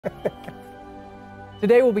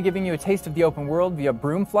Today we'll be giving you a taste of the open world via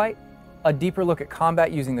Broom Flight, a deeper look at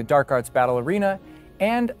combat using the Dark Arts Battle Arena,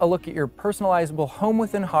 and a look at your personalizable home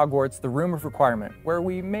within Hogwarts, the Room of Requirement, where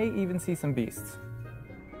we may even see some beasts.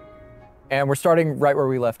 And we're starting right where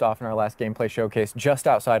we left off in our last gameplay showcase, just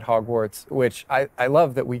outside Hogwarts, which I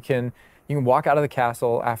love that you can walk out of the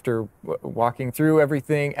castle after walking through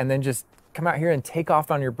everything and then just come out here and take off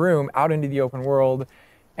on your broom out into the open world.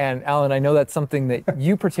 And Alan, I know that's something that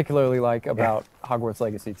you particularly like about Hogwarts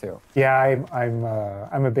Legacy too. Yeah,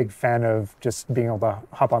 I'm a big fan of just being able to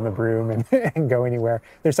hop on the broom and go anywhere.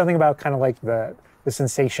 There's something about kind of like the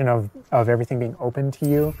sensation of everything being open to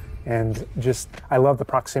you, and just I love the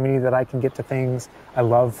proximity that I can get to things. I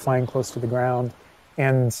love flying close to the ground,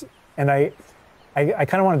 and I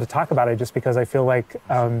kind of wanted to talk about it just because I feel like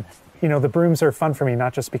the brooms are fun for me,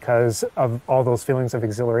 not just because of all those feelings of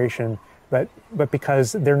exhilaration, but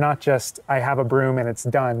because they're not just, I have a broom and it's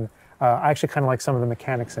done. I actually kind of like some of the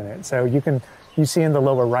mechanics in it. So you see in the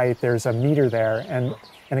lower right, there's a meter there, and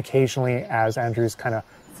occasionally as Andrew's kind of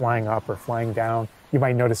flying up or flying down, you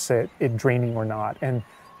might notice it draining or not. And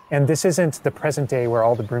this isn't the present day where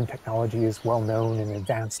all the broom technology is well known and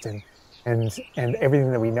advanced and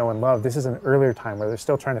everything that we know and love. This is an earlier time where they're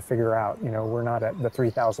still trying to figure out, we're not at the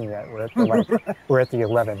 3000 yet, we're at the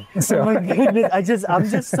 11. So. Oh my goodness, I'm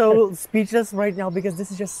just so speechless right now because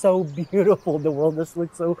this is just so beautiful. The world just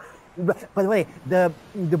looks so, by the way, the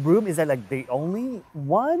broom, is that like the only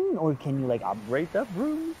one, or can you like upgrade that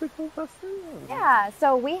broom to go faster? Yeah,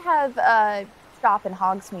 so we have a shop in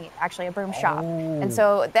Hogsmeade, actually a broom shop. And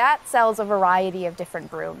so that sells a variety of different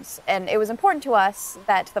brooms. And it was important to us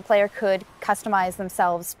that the player could customize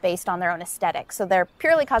themselves based on their own aesthetic. So they're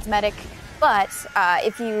purely cosmetic, but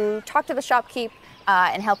if you talk to the shopkeep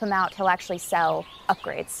and help him out, he'll actually sell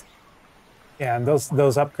upgrades. Yeah, and those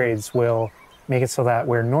upgrades will make it so that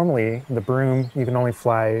where normally the broom, you can only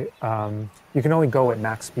fly, you can only go at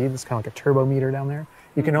max speed. It's kind of like a turbo meter down there.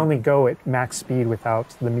 You can only go at max speed without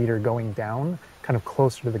the meter going down, kind of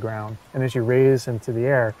closer to the ground. And as you raise into the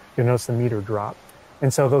air, you'll notice the meter drop.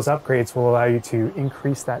 And so those upgrades will allow you to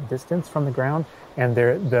increase that distance from the ground. And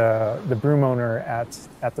the broom owner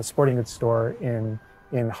at the sporting goods store in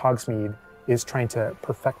Hogsmeade is trying to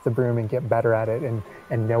perfect the broom and get better at it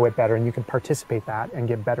and know it better. And you can participate that and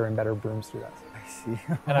get better and better brooms through that.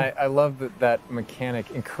 And I love that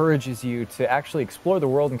mechanic encourages you to actually explore the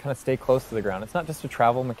world and kind of stay close to the ground. It's not just a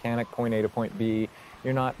travel mechanic, point A to point B.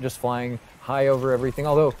 You're not just flying high over everything,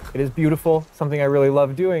 although it is beautiful, something I really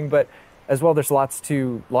love doing, but as well, there's lots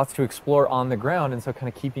to explore on the ground, and so kind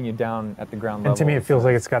of keeping you down at the ground level. And to me, it feels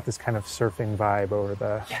like it's got this kind of surfing vibe over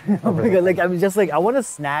the... Oh my God, like I'm just like, I want to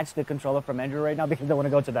snatch the controller from Andrew right now because I want to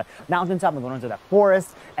go to the mountaintop, I'm going to the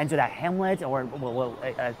forest, and to that hamlet, or, well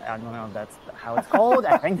I don't know if that's how it's called.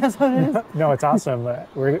 I think that's what it is. No, it's awesome.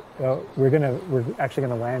 We're actually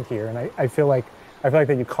gonna land here, and I feel like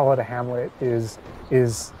that you call it a hamlet is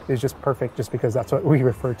just perfect, just because that's what we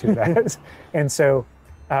refer to it as. And so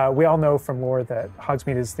we all know from lore that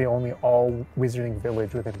Hogsmeade is the only all wizarding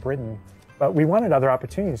village within Britain, but we wanted other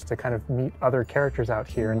opportunities to kind of meet other characters out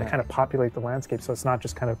here and to kind of populate the landscape, so it's not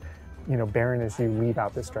just kind of barren as you leave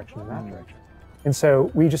out this direction and that direction. And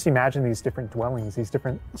so we just imagine these different dwellings, these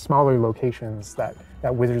different smaller locations that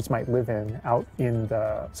wizards might live in out in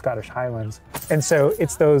the Scottish Highlands. And so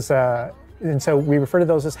it's those, and so we refer to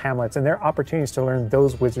those as hamlets, and they're opportunities to learn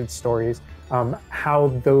those wizard stories, how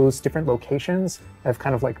those different locations have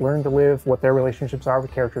kind of like learned to live, what their relationships are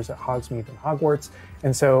with characters at Hogsmeade and Hogwarts.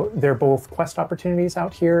 And so they're both quest opportunities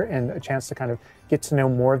out here and a chance to kind of get to know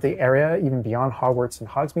more of the area, even beyond Hogwarts and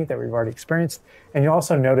Hogsmeade that we've already experienced. And you'll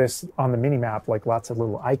also notice on the mini-map, like lots of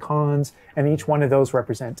little icons, and each one of those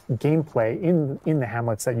represent gameplay in the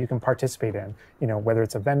hamlets that you can participate in, whether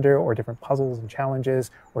it's a vendor or different puzzles and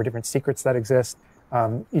challenges or different secrets that exist.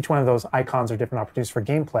 Each one of those icons are different opportunities for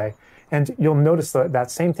gameplay. And you'll notice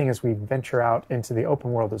that same thing as we venture out into the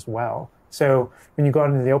open world as well. So when you go out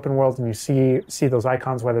into the open world and you see those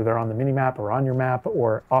icons, whether they're on the mini-map or on your map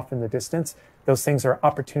or off in the distance, those things are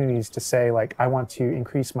opportunities to say, like, I want to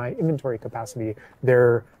increase my inventory capacity.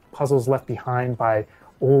 They're puzzles left behind by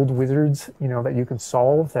old wizards, that you can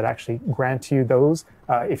solve that actually grant you those.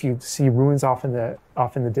 If you see ruins off in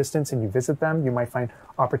the distance and you visit them, you might find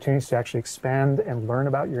opportunities to actually expand and learn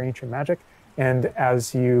about your ancient magic. And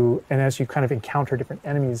as you kind of encounter different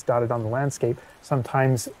enemies dotted on the landscape,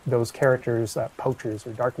 sometimes those characters, poachers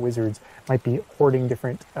or dark wizards, might be hoarding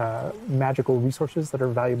different magical resources that are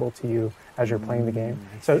valuable to you as you're playing the game.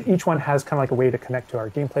 So each one has kind of like a way to connect to our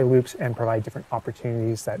gameplay loops and provide different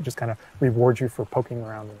opportunities that just kind of reward you for poking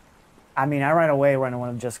around. I mean, I right away want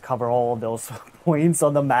to just cover all those points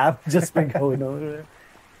on the map just by going over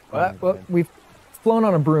there. Well, we've flown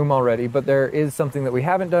on a broom already, but there is something that we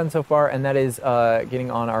haven't done so far, and that is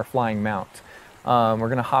getting on our flying mount. We're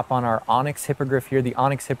going to hop on our Onyx Hippogriff here. The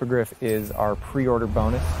Onyx Hippogriff is our pre-order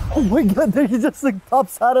bonus. Oh my god, there he just like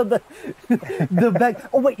pops out of the the back.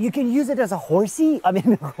 Oh wait, you can use it as a horsey? I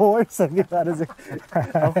mean, a horse. I mean, that is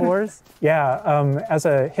a horse. Yeah, as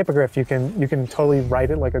a hippogriff, you can totally ride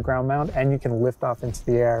it like a ground mount, and you can lift off into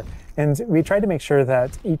the air. And we tried to make sure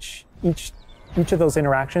that each of those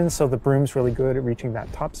interactions, so the broom's really good at reaching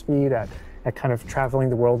that top speed, at kind of traveling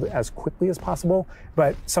the world as quickly as possible.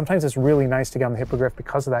 But sometimes it's really nice to get on the hippogriff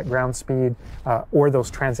because of that ground speed or those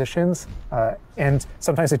transitions. And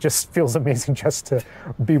sometimes it just feels amazing just to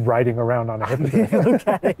be riding around on a hippogriff. Look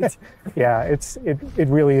at it. Yeah, it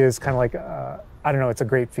really is kind of like, I don't know, it's a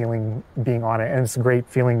great feeling being on it. And it's a great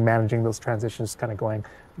feeling managing those transitions, kind of going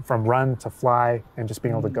from run to fly and just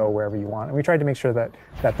being able to go wherever you want. And we tried to make sure that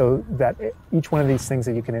each one of these things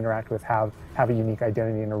that you can interact with have a unique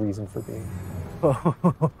identity and a reason for being.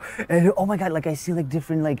 And oh my god, like I see like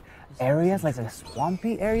different like areas, like a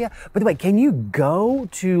swampy area. By the way, can you go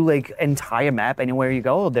to like entire map anywhere you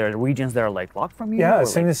go? There are regions that are like locked from you? Yeah,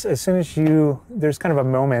 as soon as you, there's kind of a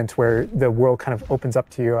moment where the world kind of opens up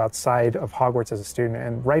to you outside of Hogwarts as a student,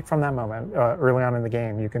 and right from that moment, early on in the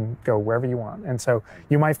game, you can go wherever you want. And so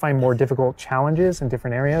you might find more difficult challenges in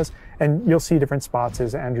different areas, and you'll see different spots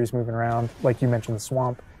as Andrew's moving around, like you mentioned, the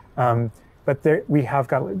swamp. But there, we have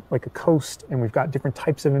got like a coast, and we've got different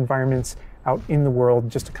types of environments out in the world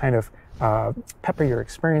just to kind of pepper your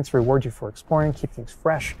experience, reward you for exploring, keep things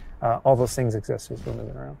fresh. All those things exist as we're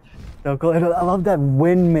moving around. So cool. And I love that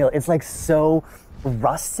windmill. It's like so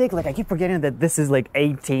rustic. Like I keep forgetting that this is like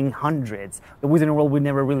 1800s. The Wizarding World we've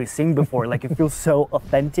never really seen before. Like it feels so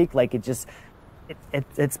authentic. Like it just,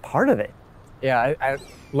 it's part of it. Yeah, I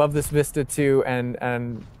love this vista too, and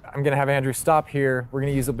I'm gonna have Andrew stop here. We're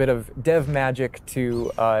gonna use a bit of dev magic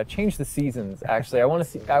to change the seasons. Actually, I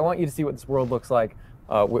want you to see what this world looks like,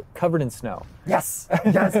 covered in snow. Yes,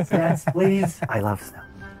 yes, yes, please. I love snow.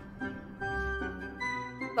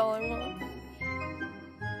 That's all I want.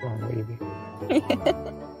 Wrong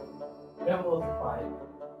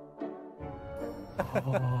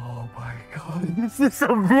Oh my god, this is so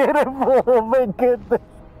beautiful. Oh my goodness.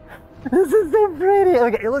 This is so pretty.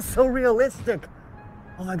 Okay, it looks so realistic.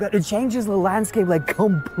 Oh my god, it changes the landscape like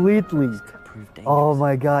completely. Oh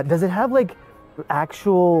my god, does it have like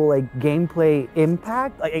actual like gameplay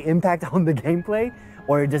impact, like impact on the gameplay,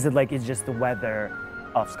 or does it like it's just the weather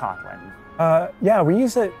of Scotland? Yeah, we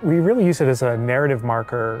really use it as a narrative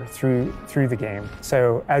marker through the game.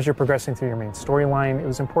 So as you're progressing through your main storyline, it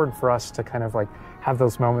was important for us to kind of like have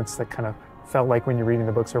those moments that kind of felt like when you're reading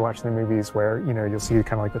the books or watching the movies where, you know, you'll see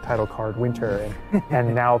kind of like the title card winter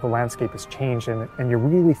and now the landscape has changed and you're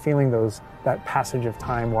really feeling that passage of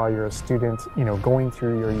time while you're a student, you know, going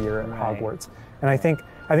through your year at Hogwarts. And I think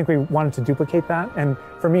we wanted to duplicate that. And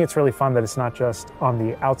for me, it's really fun that it's not just on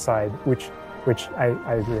the outside, which I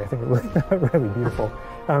agree, I think it looked really beautiful,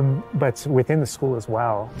 but within the school as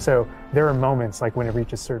well. So there are moments like when it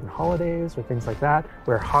reaches certain holidays or things like that,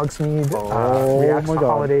 where Hogsmeade reacts to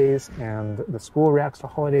holidays and the school reacts to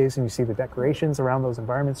holidays, and you see the decorations around those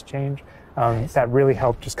environments change. That really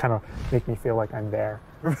helped just kind of make me feel like I'm there.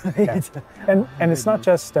 Right. Yeah. And it's not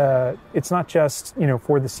just you know,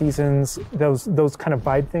 for the seasons, those kind of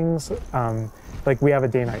vibe things. Like we have a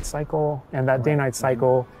day-night cycle, and that day-night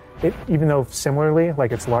cycle, even though similarly,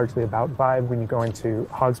 like it's largely about vibe, when you go into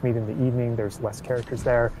Hogsmeade in the evening, there's less characters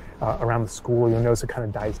there. Around the school, you'll notice it kind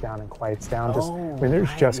of dies down and quiets down just when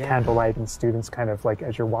there's just candlelight and students kind of like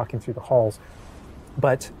as you're walking through the halls.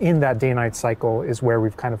 But in that day-night cycle is where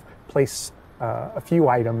we've kind of placed a few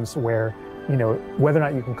items where, you know, whether or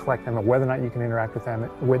not you can collect them or whether or not you can interact with them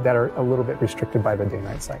that are a little bit restricted by the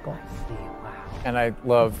day-night cycle. And I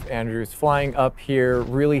love Andrew's flying up here,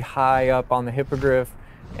 really high up on the hippogriff.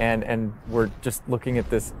 And we're just looking at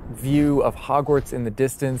this view of Hogwarts in the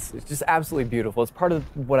distance. It's just absolutely beautiful. It's part of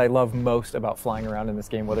what I love most about flying around in this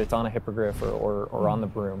game, whether it's on a hippogriff or on the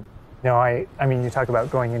broom. No, I mean, you talk about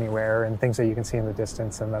going anywhere and things that you can see in the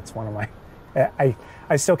distance, and that's one of my...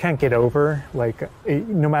 I still can't get over, like,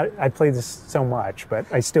 no matter, I played this so much, but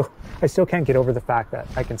I still can't get over the fact that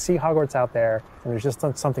I can see Hogwarts out there, and there's just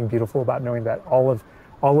something beautiful about knowing that all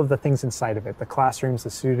all of the things inside of it, the classrooms, the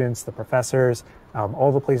students, the professors,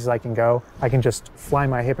 all the places I can go. I can just fly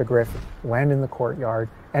my hippogriff, land in the courtyard,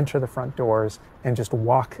 enter the front doors, and just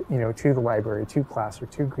walk, to the library, to class, or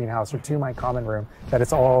to greenhouse, or to my common room. That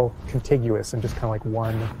it's all contiguous and just kind of like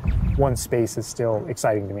one space is still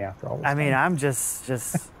exciting to me after all this I mean, time.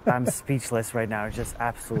 I'm speechless right now. It's just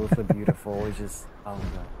absolutely beautiful. It's just, oh my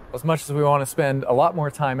God. As much as we want to spend a lot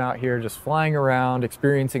more time out here just flying around,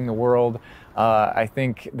 experiencing the world, I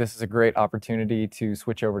think this is a great opportunity to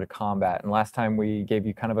switch over to combat. And last time we gave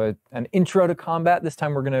you kind of an intro to combat. This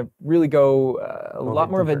time we're going to really go a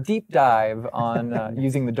lot more of a deep dive on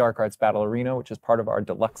using the Dark Arts Battle Arena, which is part of our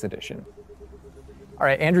deluxe edition. All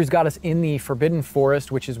right, Andrew's got us in the Forbidden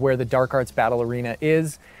Forest, which is where the Dark Arts Battle Arena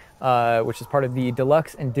is. Which is part of the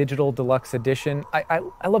Deluxe and Digital Deluxe Edition.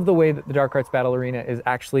 I love the way that the Dark Arts Battle Arena is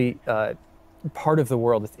actually part of the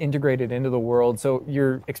world. It's integrated into the world, so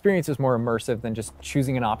your experience is more immersive than just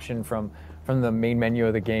choosing an option from the main menu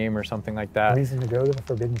of the game or something like that. Reason to go to the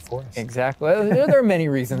Forbidden Forest. Exactly. There are many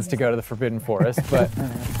reasons to go to the Forbidden Forest, but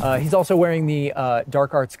he's also wearing the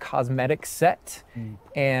Dark Arts cosmetic set,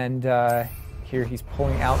 and here he's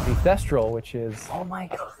pulling out the Thestral, which is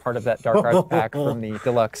part of that Dark Arts pack from the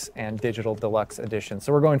Deluxe and Digital Deluxe Edition.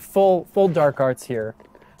 So we're going full Dark Arts here.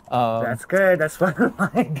 That's good. That's what I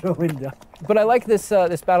like going down. But I like this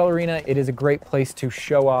this battle arena. It is a great place to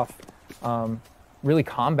show off really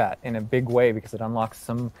combat in a big way because it unlocks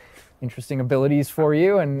some interesting abilities for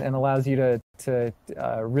you and allows you to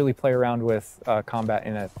really play around with combat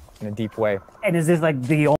in a deep way. And is this like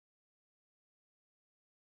the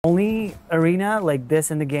only arena like this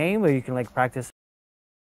in the game where you can like practice?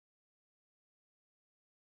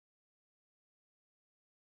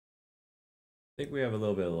 I think we have a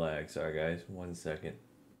little bit of lag. Sorry guys, 1 second.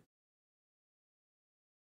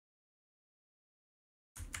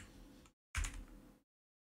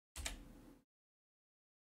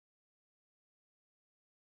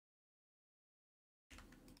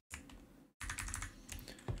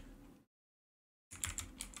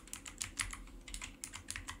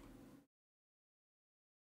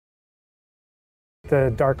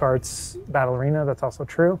 The Dark Arts Battle Arena, that's also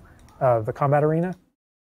true. The Combat Arena.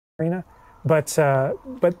 But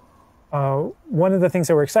one of the things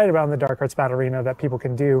that we're excited about in the Dark Arts Battle Arena that people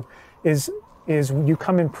can do is you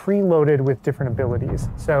come in preloaded with different abilities.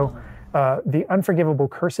 So the Unforgivable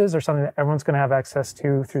Curses are something that everyone's going to have access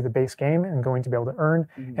to through the base game and going to be able to earn,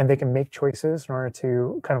 and they can make choices in order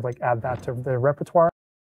to kind of like add that to their repertoire.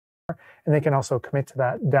 And they can also commit to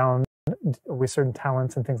that down with certain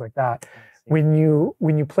talents and things like that. When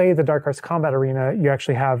you play the Dark Arts Combat Arena, you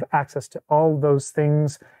actually have access to all those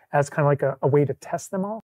things as kind of like a way to test them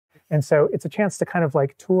all. And so it's a chance to kind of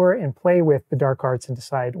like tour and play with the Dark Arts and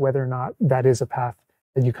decide whether or not that is a path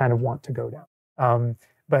that you kind of want to go down.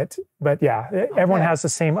 But yeah, everyone has the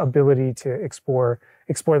same ability to explore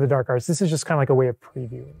the Dark Arts. This is just kind of like a way of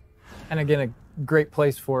previewing. And again, a great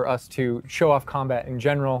place for us to show off combat in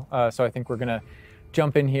general. So I think we're going to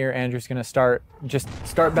jump in here. Andrew's going to start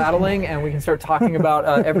battling, and we can start talking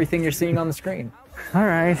about everything you're seeing on the screen. All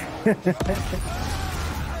right.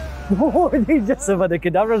 Oh, they just about the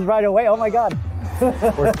cadavers right away. Oh my God.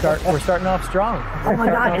 We're starting off strong. Oh my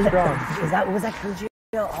God. Was that Kujio?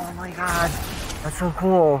 Oh my God. That's so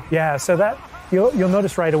cool. Yeah, so that you'll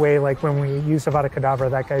notice right away, like when we use Avada Kedavra,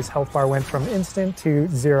 that guy's health bar went from instant to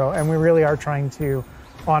 0, and we really are trying to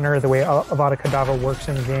honor the way Avada Kedavra works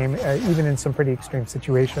in the game, even in some pretty extreme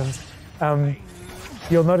situations.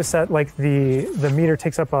 You'll notice that like the meter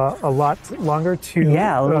takes up a lot longer to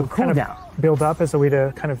a little kind cooldown. of build up as a way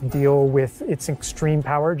to kind of deal with its extreme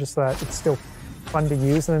power, just so that it's still fun to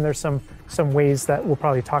use. And then there's some ways that we'll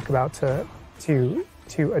probably talk about to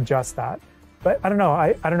adjust that. But I don't know.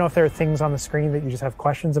 I don't know if there are things on the screen that you just have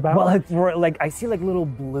questions about. Well, like I see like little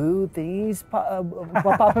blue things pop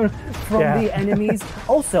up from the enemies.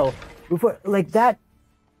 Also, like that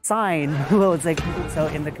sign. Well, it's like, so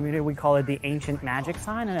in the community we call it the ancient magic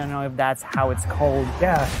sign. I don't know if that's how it's called.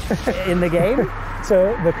 In the game.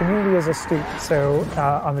 So the community is astute. So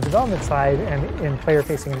on the development side and in player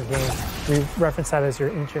facing in the game, we reference that as your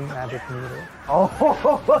ancient magic community.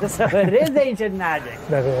 Oh, so it is ancient magic.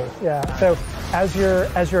 That is, yeah. So as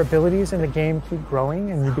your abilities in the game keep growing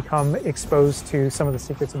and you become exposed to some of the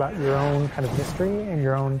secrets about your own kind of mystery and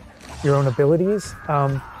your own abilities,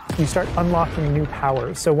 you start unlocking new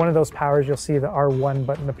powers. So one of those powers, you'll see the R1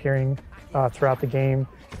 button appearing throughout the game.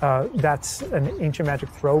 That's an ancient magic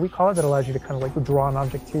throw, we call it, that allows you to kind of like draw an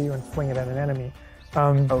object to you and fling it at an enemy.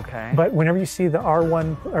 Okay. But whenever you see the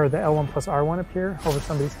R1 or the L1 plus R1 appear over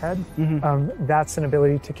somebody's head, that's an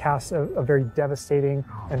ability to cast a very devastating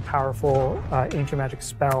and powerful ancient magic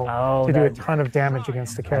spell to do a ton of damage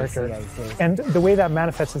against the character. I see. And the way that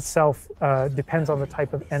manifests itself depends on the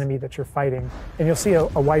type of enemy that you're fighting. And you'll see a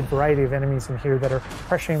wide variety of enemies in here that are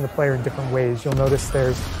pressuring the player in different ways. You'll notice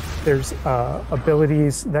there's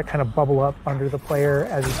abilities that kind of bubble up under the player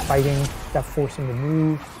as he's fighting that force him to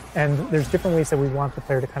move. And there's different ways that we want the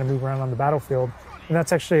player to kind of move around on the battlefield. And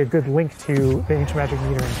that's actually a good link to the ancient magic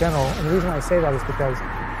meter in general. And the reason why I say that is because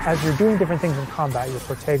as you're doing different things in combat, you're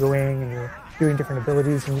protegoing and you're doing different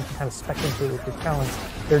abilities and you can kind of spec into it with your talents,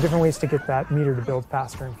 there are different ways to get that meter to build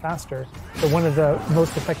faster and faster. So one of the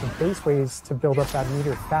most effective base ways to build up that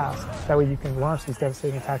meter fast, that way you can launch these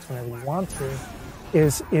devastating attacks whenever you want to,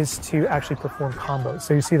 is to actually perform combos.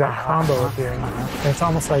 So you see that combo appearing, and it's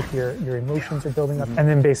almost like your emotions are building up, and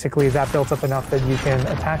then basically that builds up enough that you can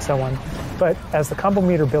attack someone. But as the combo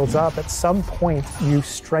meter builds up, at some point you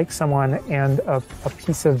strike someone and a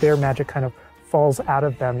piece of their magic kind of falls out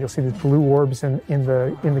of them. You'll see the blue orbs in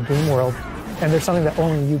the game world, and there's something that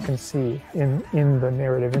only you can see in the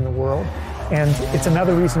narrative, in the world. And it's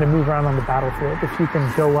another reason to move around on the battlefield. If you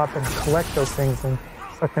can go up and collect those things and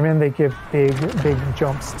suck them in, they give big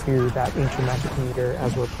jumps to that ancient magic meter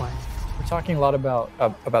as we're playing. We're talking a lot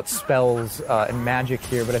about spells and magic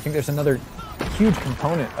here, but I think there's another huge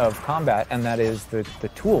component of combat, and that is the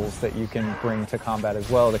tools that you can bring to combat as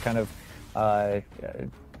well to kind of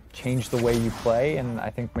change the way you play. And I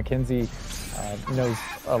think Mekenzy knows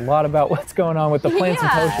a lot about what's going on with the plants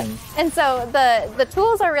and potions. And so the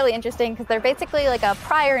tools are really interesting because they're basically like a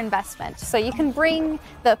prior investment. So you can bring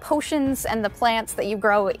the potions and the plants that you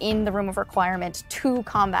grow in the Room of Requirement to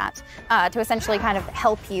combat to essentially kind of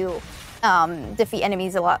help you defeat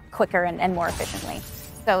enemies a lot quicker and more efficiently.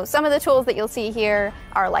 So some of the tools that you'll see here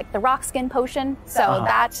are like the rock skin potion. So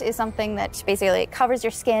that is something that basically covers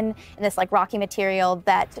your skin in this like rocky material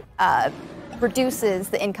that reduces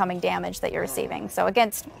the incoming damage that you're receiving. So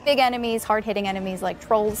against big enemies, hard-hitting enemies like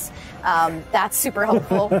trolls, that's super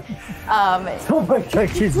helpful. Oh my god,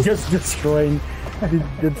 he's just destroying.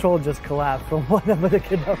 The troll just collapsed from whatever the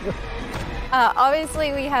kid.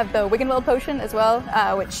 Obviously, we have the Wiggenweld potion as well,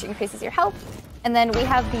 which increases your health. And then we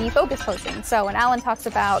have the focus potion. So when Alan talks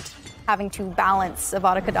about having to balance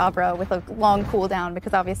Avada Kedavra with a long cooldown,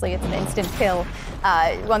 because obviously it's an instant kill,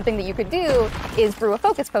 one thing that you could do is brew a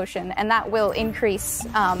focus potion, and that will increase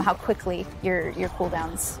how quickly your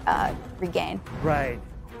cooldowns regain. Right.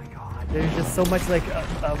 Oh my god. There's just so much like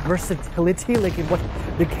versatility, like in what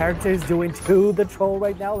the character is doing to the troll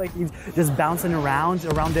right now. Like he's just bouncing around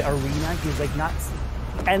the arena. He's like not.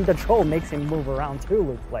 And the troll makes him move around too,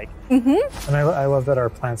 looks like. And I love that our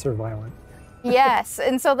plants are violent. Yes,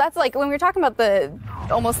 and so that's like when we're talking about the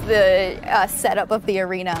setup of the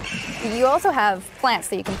arena, you also have plants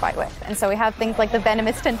that you can fight with. And so we have things like the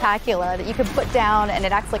venomous tentacula that you can put down, and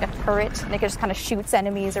it acts like a turret, and it just kind of shoots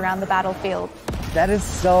enemies around the battlefield. That is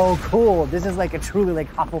so cool. This is like a truly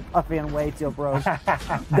like Hufflepuffian way to approach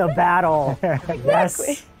the battle.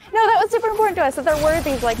 Exactly. No, that was super important to us, that there were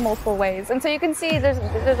these like multiple ways. And so you can see there's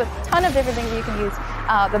a ton of different things that you can use.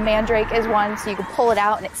 The Mandrake is one, so you can pull it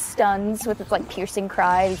out and it stuns with its like piercing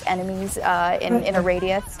cry these enemies in a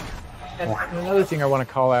radius. And another thing I want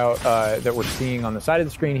to call out that we're seeing on the side of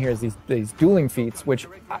the screen here is these dueling feats, which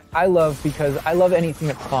I love because I love anything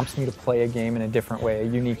that prompts me to play a game in a different way, a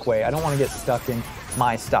unique way. I don't want to get stuck in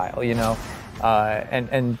my style, you know?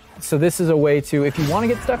 And so this is a way to, if you want to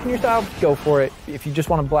get stuck in your style, go for it. If you just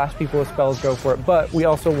want to blast people with spells, go for it. But we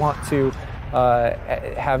also want to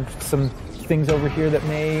have some things over here that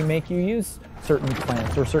may make you use certain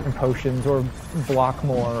plants or certain potions or block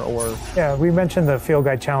more or... Yeah, we mentioned the field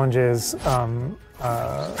guide challenges in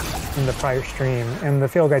the prior stream. And the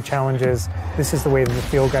field guide challenges, this is the way that the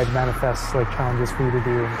field guide manifests like challenges for you to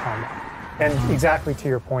do in combat. And exactly to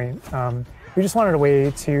your point, we just wanted a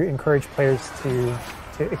way to encourage players to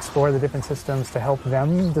explore the different systems, to help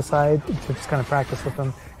them decide, to just kind of practice with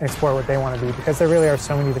them and explore what they want to do, because there really are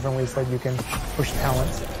so many different ways that you can push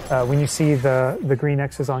talents. When you see the green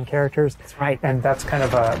X's on characters, that's right. And that's kind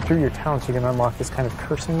of through your talents you can unlock this kind of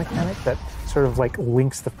cursing mechanic that sort of like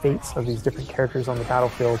links the fates of these different characters on the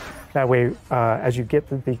battlefield. That way, as you get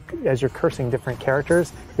as you're cursing different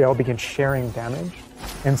characters, they all begin sharing damage,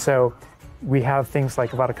 and so we have things like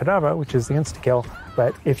Avada Kedavra, which is the insta-kill,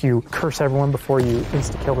 but if you curse everyone before you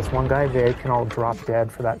insta-kill this one guy, they can all drop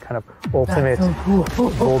dead for that kind of ultimate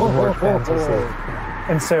Voldemort fantasy.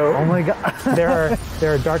 And so, Oh my god. there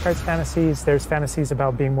are dark arts fantasies. There's fantasies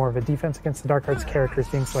about being more of a defense against the dark arts characters,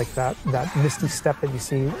 things like that misty step that you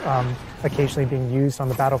see occasionally being used on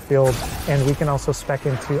the battlefield. And we can also spec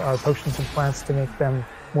into our potions and plants to make them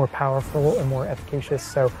more powerful and more efficacious.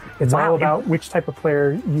 So it's all about which type of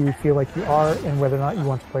player you feel like you are and whether or not you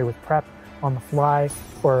want to play with prep on the fly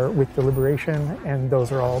or with deliberation, and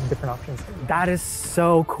those are all different options. That is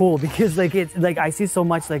so cool because like it's like I see so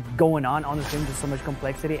much like going on the screen, just so much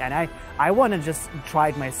complexity, and I want to just try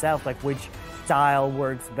it myself, like which style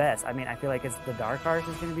works best. I mean, I feel like it's the dark arts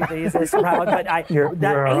is going to be the easiest route, but that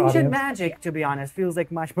ancient magic, to be honest, feels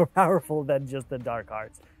like much more powerful than just the dark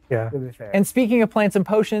arts. Yeah. To be fair. And speaking of plants and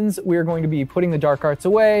potions, we're going to be putting the dark arts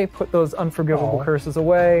away, put those unforgivable curses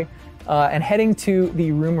away, and heading to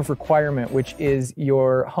the Room of Requirement, which is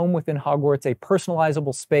your home within Hogwarts, a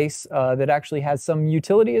personalizable space that actually has some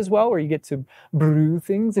utility as well, where you get to brew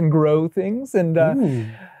things and grow things and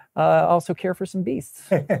also care for some beasts.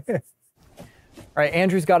 All right,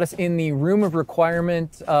 Andrew's got us in the Room of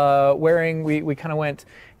Requirement, wearing, we kind of went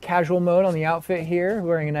casual mode on the outfit here,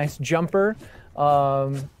 wearing a nice jumper.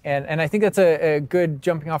 And I think that's a good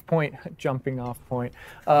jumping off point for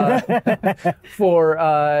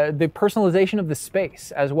the personalization of the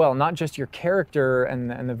space as well. Not just your character and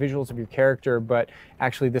the visuals of your character, but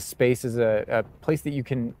actually this space is a place that you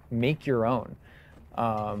can make your own.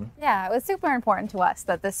 Yeah, it was super important to us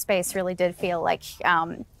that this space really did feel like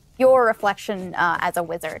your reflection as a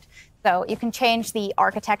wizard. So you can change the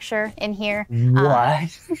architecture in here.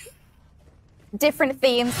 What? Different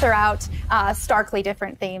themes throughout, starkly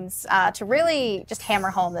different themes, to really just hammer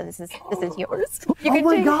home that this is yours. Oh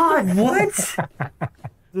my god, what?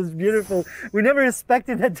 This is beautiful. We never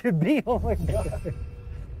expected that to be. Oh my god.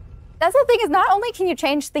 That's the thing, is not only can you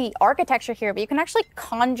change the architecture here, but you can actually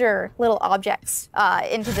conjure little objects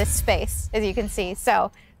into this space, as you can see.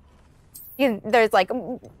 So there's like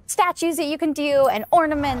statues that you can do, and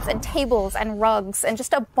ornaments and tables and rugs and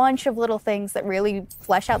just a bunch of little things that really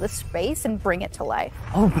flesh out the space and bring it to life.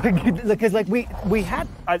 Oh my goodness, because like we had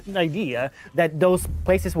an idea that those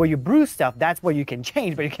places where you brew stuff, that's where you can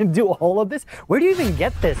change, but you can do all of this. Where do you even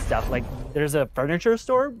get this stuff? Like there's a furniture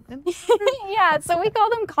store? Yeah, so we call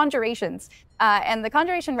them conjurations. And the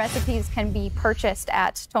conjuration recipes can be purchased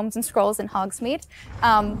at Tomes and Scrolls in Hogsmeade.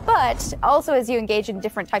 But also as you engage in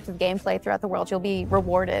different types of gameplay throughout the world, you'll be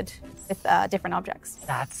rewarded with different objects.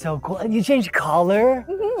 That's so cool. And you change color?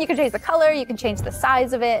 You can change the color, you can change the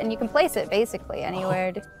size of it, and you can place it basically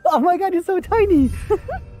anywhere. Oh my god, it's so tiny.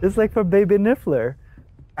 It's like for Baby Niffler.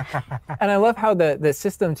 And I love how the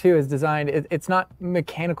system too is designed. It's not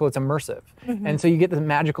mechanical, it's immersive. And so you get the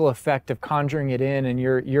magical effect of conjuring it in, and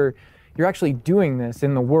you're actually doing this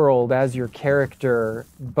in the world as your character,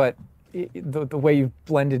 but the way you've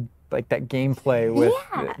blended like that gameplay with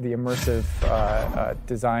the immersive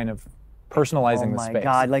design of personalizing the space. Oh my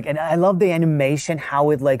god, like, and I love the animation,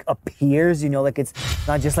 how it like appears, you know, like it's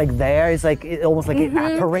not just like there, it's like it almost like it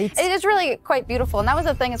apparates. It is really quite beautiful, and that was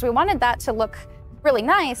the thing, is we wanted that to look really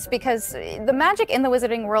nice because the magic in the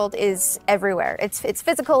wizarding world is everywhere. It's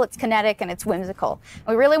physical, it's kinetic, and it's whimsical.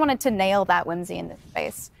 We really wanted to nail that whimsy in this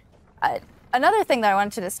space. Another thing that I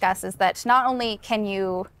wanted to discuss is that not only can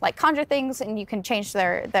you like conjure things and you can change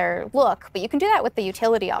their look, but you can do that with the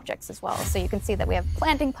utility objects as well. So you can see that we have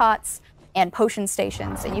planting pots and potion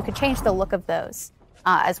stations, and you can change the look of those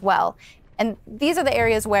as well. And these are the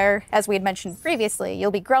areas where, as we had mentioned previously,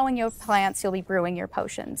 you'll be growing your plants, you'll be brewing your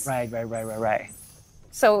potions. Right.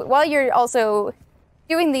 So while you're also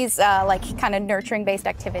doing these like kind of nurturing based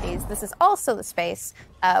activities, this is also the space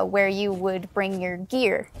where you would bring your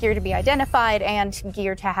gear to be identified, and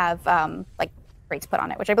gear to have like rates put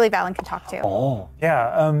on it, which I believe Alan can talk to. Oh,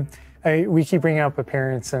 yeah. We keep bringing up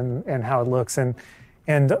appearance and how it looks, and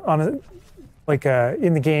on a, like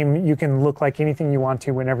in the game, you can look like anything you want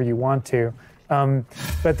to whenever you want to.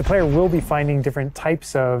 But the player will be finding different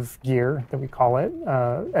types of gear, that we call it,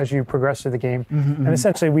 as you progress through the game. And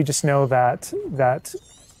essentially, we just know that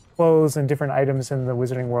clothes and different items in the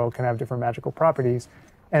wizarding world can have different magical properties.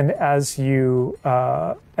 And as you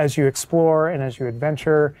explore and as you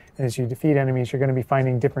adventure and as you defeat enemies, you're going to be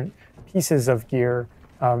finding different pieces of gear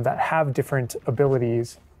that have different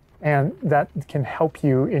abilities, and that can help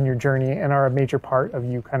you in your journey and are a major part of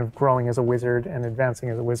you kind of growing as a wizard and advancing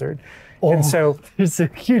as a wizard. Oh, and so there's a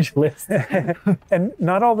huge list. And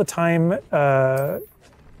not all the time,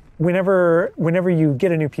 whenever you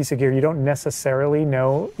get a new piece of gear, you don't necessarily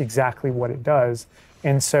know exactly what it does.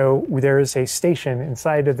 And so there is a station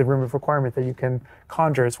inside of the room of requirement that you can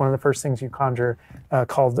conjure. It's one of the first things you conjure,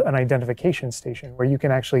 called an identification station, where you can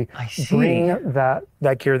actually bring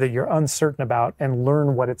that gear that you're uncertain about and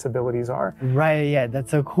learn what its abilities are. Right, yeah,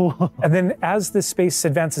 that's so cool. And then as the space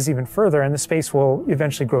advances even further, and the space will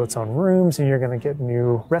eventually grow its own rooms, and you're going to get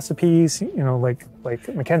new recipes, like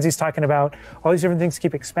Mekenzy's talking about, all these different things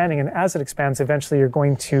keep expanding. And as it expands, eventually you're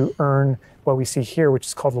going to earn what we see here, which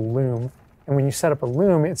is called a loom. And when you set up a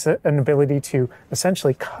loom, it's an ability to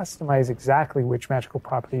essentially customize exactly which magical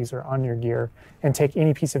properties are on your gear and take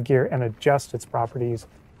any piece of gear and adjust its properties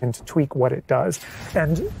and to tweak what it does.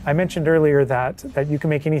 And I mentioned earlier that you can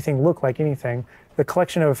make anything look like anything. The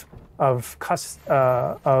collection of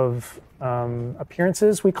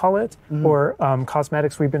appearances, we call it, or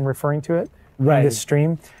cosmetics, we've been referring to it in this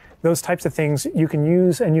stream. Those types of things you can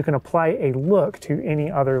use, and you can apply a look to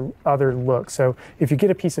any other look. So if you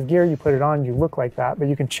get a piece of gear, you put it on, you look like that, but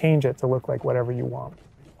you can change it to look like whatever you want.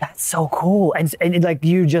 That's so cool. And like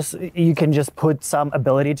you can just put some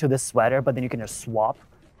ability to this sweater, but then you can just swap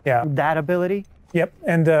that ability. Yep,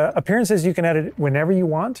 and appearances you can edit whenever you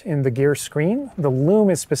want in the gear screen. The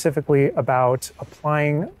loom is specifically about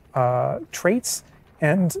applying traits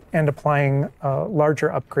and applying larger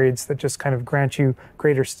upgrades that just kind of grant you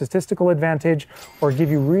greater statistical advantage or give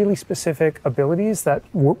you really specific abilities that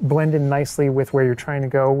blend in nicely with where you're trying to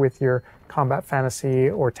go with your combat fantasy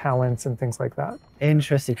or talents and things like that.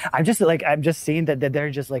 Interesting. I'm just seeing that they're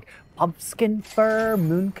just like pumpkin fur,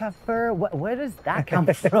 mooncalf fur. Where does that come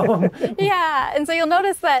from? Yeah, and so you'll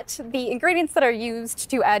notice that the ingredients that are used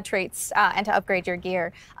to add traits and to upgrade your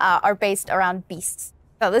gear are based around beasts.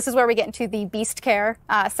 So this is where we get into the beast care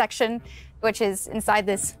section, which is inside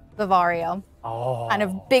this vivarium. Kind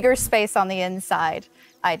of bigger space on the inside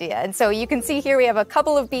idea. And so you can see here we have a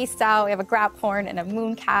couple of beasts out. We have a graphorn and a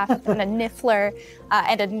mooncalf and a niffler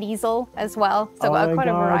and a kneasel as well. So quite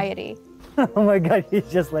a variety. Oh my God, he's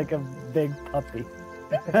just like a big puppy.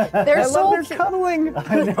 They're so cute. Cuddling.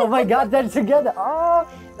 Oh my God, they're together. Oh,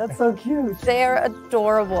 that's so cute. They're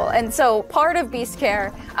adorable. And so part of beast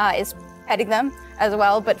care is petting them as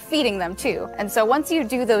well, but feeding them too. And so once you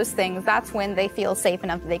do those things, that's when they feel safe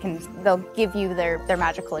enough that they'll give you their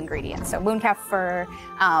magical ingredients. So mooncalf fur,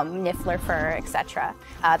 niffler fur, etc.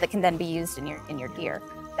 That can then be used in your gear.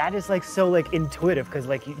 That is like so like intuitive because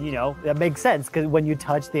like you know that makes sense because when you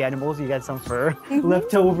touch the animals, you get some fur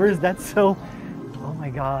leftovers. That's so. Oh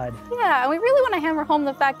my God. Yeah, and we really want to hammer home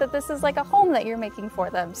the fact that this is like a home that you're making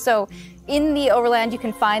for them. So in the overland, you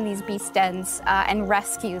can find these beast dens and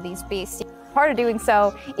rescue these beasts. Part of doing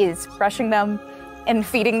so is brushing them and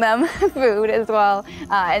feeding them food as well,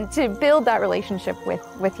 and to build that relationship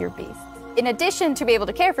with your beasts. In addition to be able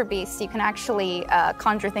to care for beasts, you can actually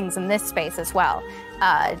conjure things in this space as well.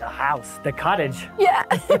 The house, the cottage. Yeah,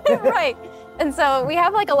 right. And so we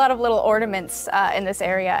have like a lot of little ornaments in this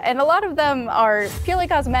area, and a lot of them are purely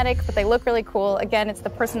cosmetic, but they look really cool. Again, it's the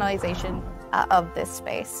personalization of this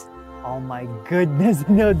space. Oh my goodness,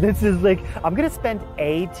 no, this is like, I'm gonna spend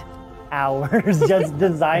 8 hours just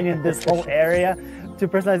designing this whole area to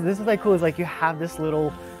personalize. This is like cool, it's like you have this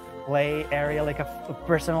little play area, like a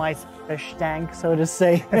personalized fish tank, so to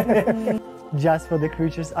say. Just for the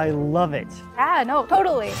creatures. I love it. Yeah, no,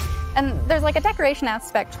 totally. And there's like a decoration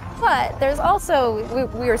aspect, but there's also,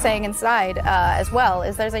 we were saying inside as well,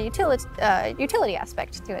 is there's a utility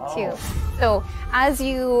aspect to it too. So as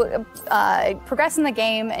you progress in the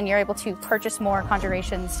game and you're able to purchase more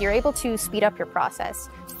conjurations, you're able to speed up your process.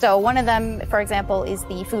 So one of them, for example, is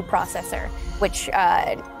the food processor, which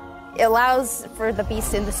allows for the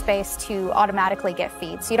beast in the space to automatically get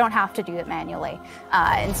feed, so you don't have to do it manually.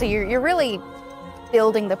 And so you're really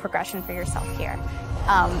building the progression for yourself here.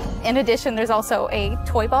 In addition, there's also a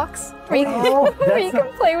toy box where you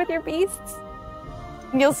can play with your beasts.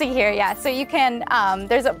 And you'll see here, yeah. So you can,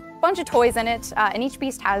 there's a bunch of toys in it, and each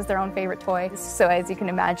beast has their own favorite toy. So as you can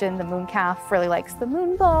imagine, the mooncalf really likes the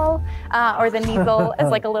moon ball, or the kneasel,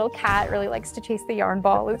 as like a little cat, really likes to chase the yarn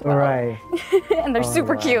ball as well. Right. And they're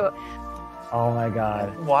super cute. Oh my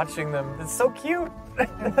God. Watching them, it's so cute.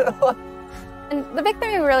 And the big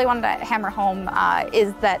thing we really wanted to hammer home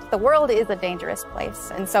is that the world is a dangerous place.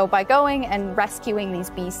 And so by going and rescuing these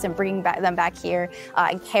beasts and bringing them back here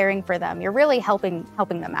and caring for them, you're really helping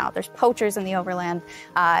them out. There's poachers in the overland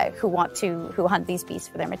who hunt these beasts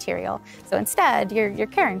for their material. So instead, you're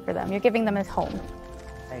caring for them. You're giving them a home.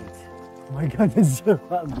 Right. Oh my God, this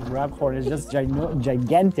Raphorn is just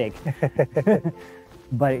gigantic.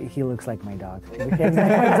 But he looks like my dog. We can't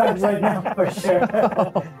say my dog right now for sure.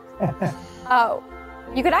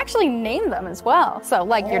 You could actually name them as well. So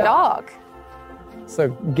like your dog. So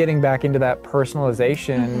getting back into that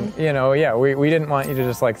personalization, you know, yeah, we didn't want you to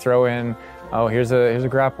just like throw in, oh, here's a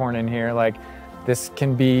Graphorn in here. Like, this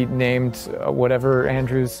can be named whatever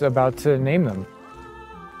Andrew's about to name them.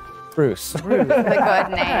 Bruce. The good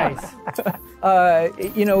name.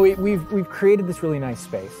 You know, we've created this really nice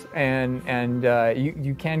space, and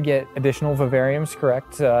you can get additional vivariums,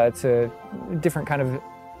 correct, to different kind of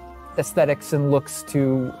aesthetics and looks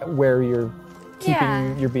to where you're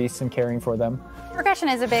keeping your beasts and caring for them. Progression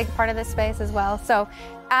is a big part of this space as well. So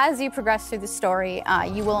as you progress through the story,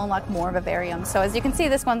 you will unlock more vivariums. So as you can see,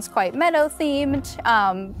 this one's quite meadow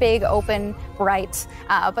themed, big, open, bright.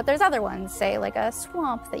 But there's other ones, say like a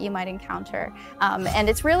swamp that you might encounter. And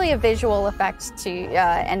it's really a visual effect to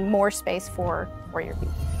and more space for your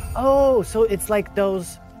beast. Oh, so it's like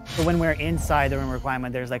those, so when we're inside the room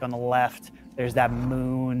requirement, there's like on the left, there's that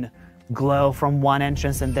moon glow from one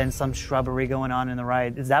entrance and then some shrubbery going on in the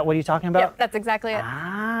right. Is that what you're talking about? Yep, that's exactly it.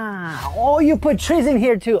 Ah, oh, you put trees in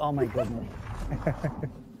here too. Oh my goodness.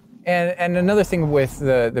 And another thing with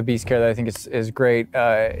the beast care that I think is great,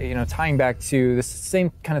 you know, tying back to this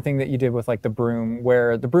same kind of thing that you did with like the broom,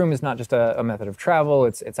 where the broom is not just a method of travel,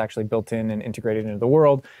 it's actually built in and integrated into the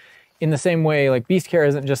world. In the same way, like beast care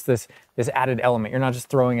isn't just this added element. You're not just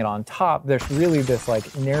throwing it on top. There's really this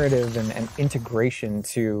like narrative and integration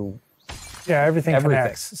to everything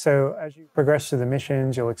connects. So as you progress through the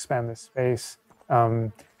missions, you'll expand the space.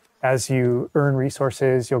 As you earn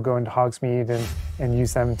resources, you'll go into Hogsmeade and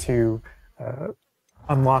use them to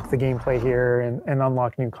unlock the gameplay here and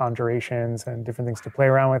unlock new conjurations and different things to play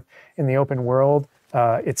around with. In the open world,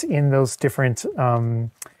 it's in those different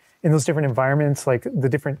environments, like the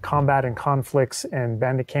different combat and conflicts and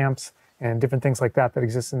bandit camps and different things like that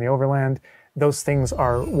exist in the overland. Those things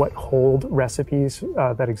are what hold recipes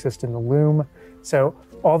that exist in the loom. So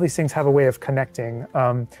all these things have a way of connecting.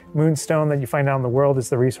 Moonstone that you find out in the world is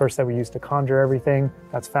the resource that we use to conjure everything.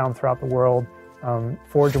 That's found throughout the world.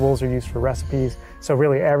 Forgeables are used for recipes. So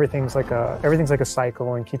really everything's like a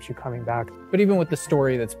cycle and keeps you coming back. But even with the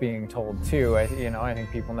story that's being told too, I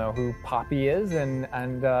think people know who Poppy is and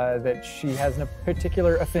that she has a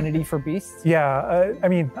particular affinity for beasts. Yeah, I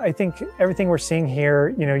mean, I think everything we're seeing here,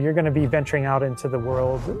 you know, you're going to be venturing out into the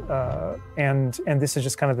world, and this is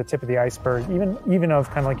just kind of the tip of the iceberg, even of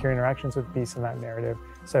kind of like your interactions with beasts in that narrative.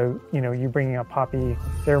 So, you know, you bringing up Poppy,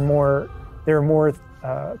 there are more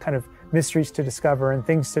kind of mysteries to discover and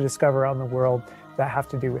things to discover out in the world that have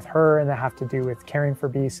to do with her and that have to do with caring for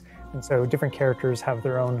beasts. And so different characters have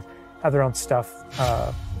their own stuff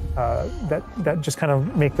that just kind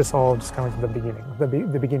of make this all just kind of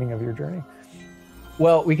the beginning of your journey.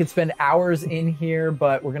 Well, we could spend hours in here,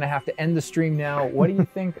 but we're going to have to end the stream now. What do you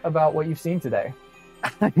think about what you've seen today?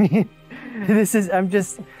 I mean, I'm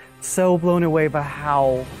just so blown away by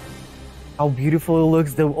how beautiful it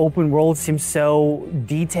looks. The open world seems so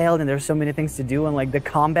detailed and there's so many things to do, and like the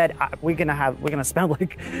combat, we're gonna spend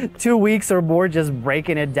like 2 weeks or more just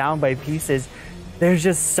breaking it down by pieces. There's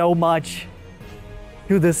just so much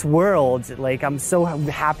to this world. Like, I'm so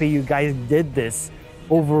happy you guys did this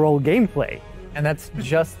overall gameplay. And that's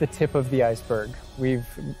just the tip of the iceberg. We've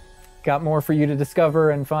got more for you to discover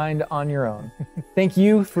and find on your own. Thank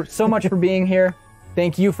you so much for being here.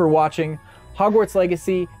 Thank you for watching. Hogwarts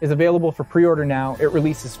Legacy is available for pre-order now. It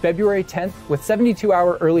releases February 10th with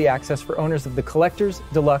 72-hour early access for owners of the Collector's,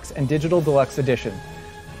 Deluxe, and Digital Deluxe Edition.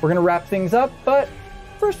 We're going to wrap things up, but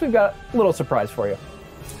first we've got a little surprise for you.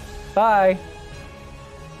 Bye!